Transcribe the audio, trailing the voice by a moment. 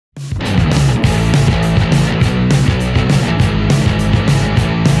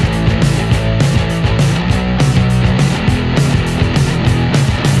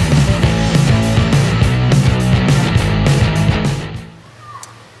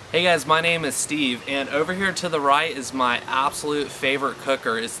Hey guys, my name is Steve, and over here to the right is my absolute favorite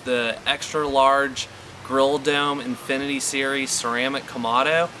cooker. It's the extra large Grill Dome Infinity Series ceramic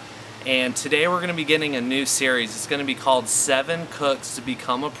Kamado, and today we're going to be getting a new series. It's going to be called 7 Cooks to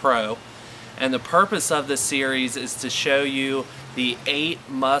Become a Pro, and the purpose of this series is to show you the 8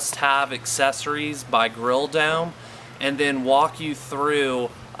 must-have accessories by Grill Dome, and then walk you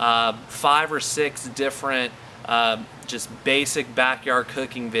through 5 or 6 different just basic backyard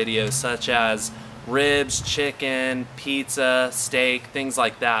cooking videos, such as ribs, chicken, pizza, steak, things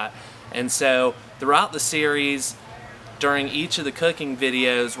like that. And so throughout the series, during each of the cooking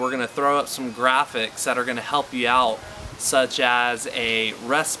videos, we're going to throw up some graphics that are going to help you out, such as a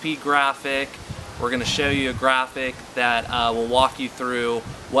recipe graphic. We're going to show you a graphic that will walk you through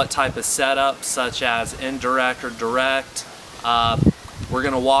what type of setup, such as indirect or direct. We're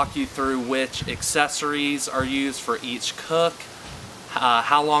going to walk you through which accessories are used for each cook,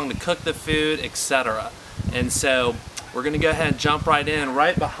 how long to cook the food, etc. And so we're going to go ahead and jump right in.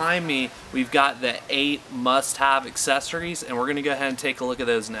 Right behind me, we've got the 8 must-have accessories, and we're going to go ahead and take a look at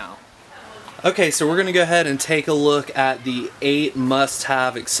those now. Okay, so we're going to go ahead and take a look at the 8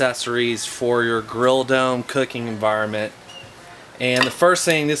 must-have accessories for your Grill Dome cooking environment. And the first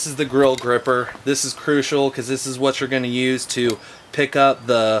thing, this is the grill gripper. This is crucial because this is what you're going to use to pick up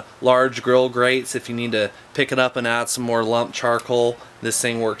the large grill grates. If you need to pick it up and add some more lump charcoal, this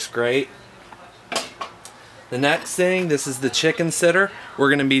thing works great. The next thing, this is the chicken sitter. We're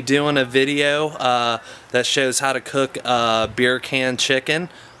going to be doing a video that shows how to cook beer can chicken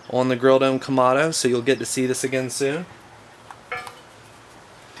on the Grill Dome Kamado, so you'll get to see this again soon.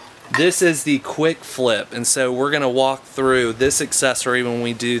 This is the quick flip, and so we're going to walk through this accessory when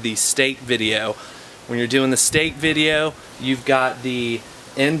we do the steak video. When you're doing the steak video, you've got the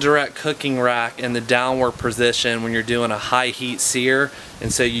indirect cooking rack in the downward position when you're doing a high heat sear,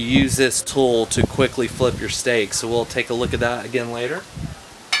 and so you use this tool to quickly flip your steak. So we'll take a look at that again later.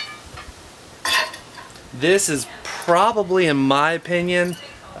 This is probably, in my opinion,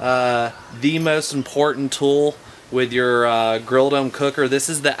 the most important tool with your Grill Dome cooker. This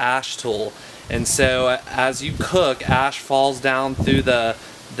is the ash tool, and so as you cook, ash falls down through the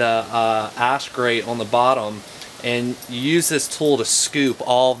ash grate on the bottom, and you use this tool to scoop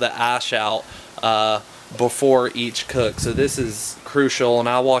all the ash out before each cook. So this is crucial, and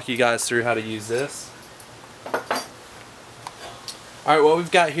I'll walk you guys through how to use this. Alright, what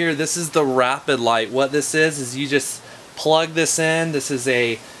we've got here, this is the rapid light. What this is you just plug this in. This is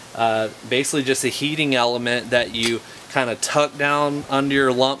a basically just a heating element that you kind of tuck down under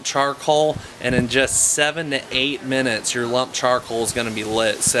your lump charcoal, and in just 7 to 8 minutes your lump charcoal is going to be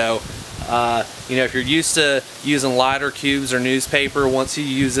lit. So you know, if you're used to using lighter cubes or newspaper, once you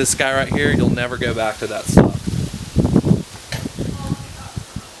use this guy right here, you'll never go back to that stuff.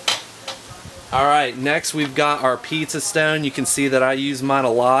 Alright, next we've got our pizza stone. You can see that I use mine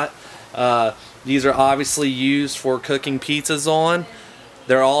a lot. These are obviously used for cooking pizzas on.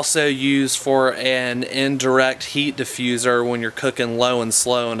 They're also used for an indirect heat diffuser when you're cooking low and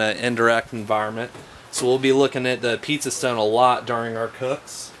slow in an indirect environment. So we'll be looking at the pizza stone a lot during our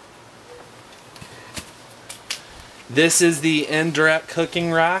cooks. This is the indirect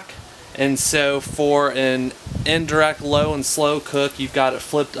cooking rack, and so for an indirect low and slow cook, you've got it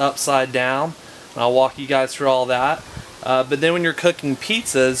flipped upside down. And I'll walk you guys through all that. But then when you're cooking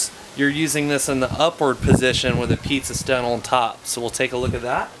pizzas, you're using this in the upward position with a pizza stone on top. So we'll take a look at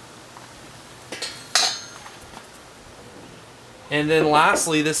that. And then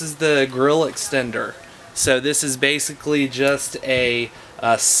lastly, this is the grill extender. So this is basically just a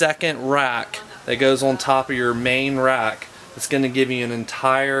second rack that goes on top of your main rack. It's going to give you an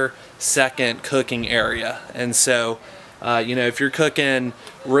entire second cooking area. And so you know, if you're cooking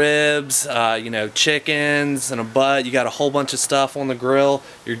ribs, you know, chickens and a butt, you got a whole bunch of stuff on the grill,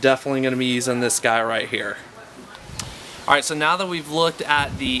 you're definitely going to be using this guy right here. Alright, so now that we've looked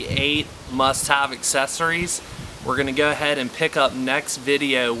at the 8 must-have accessories, we're going to go ahead and pick up next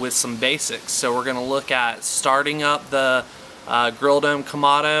video with some basics. So we're going to look at starting up the Grill Dome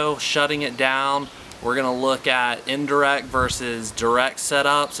Kamado, shutting it down. We're going to look at indirect versus direct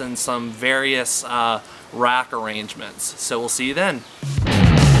setups and some various rack arrangements. So we'll see you then.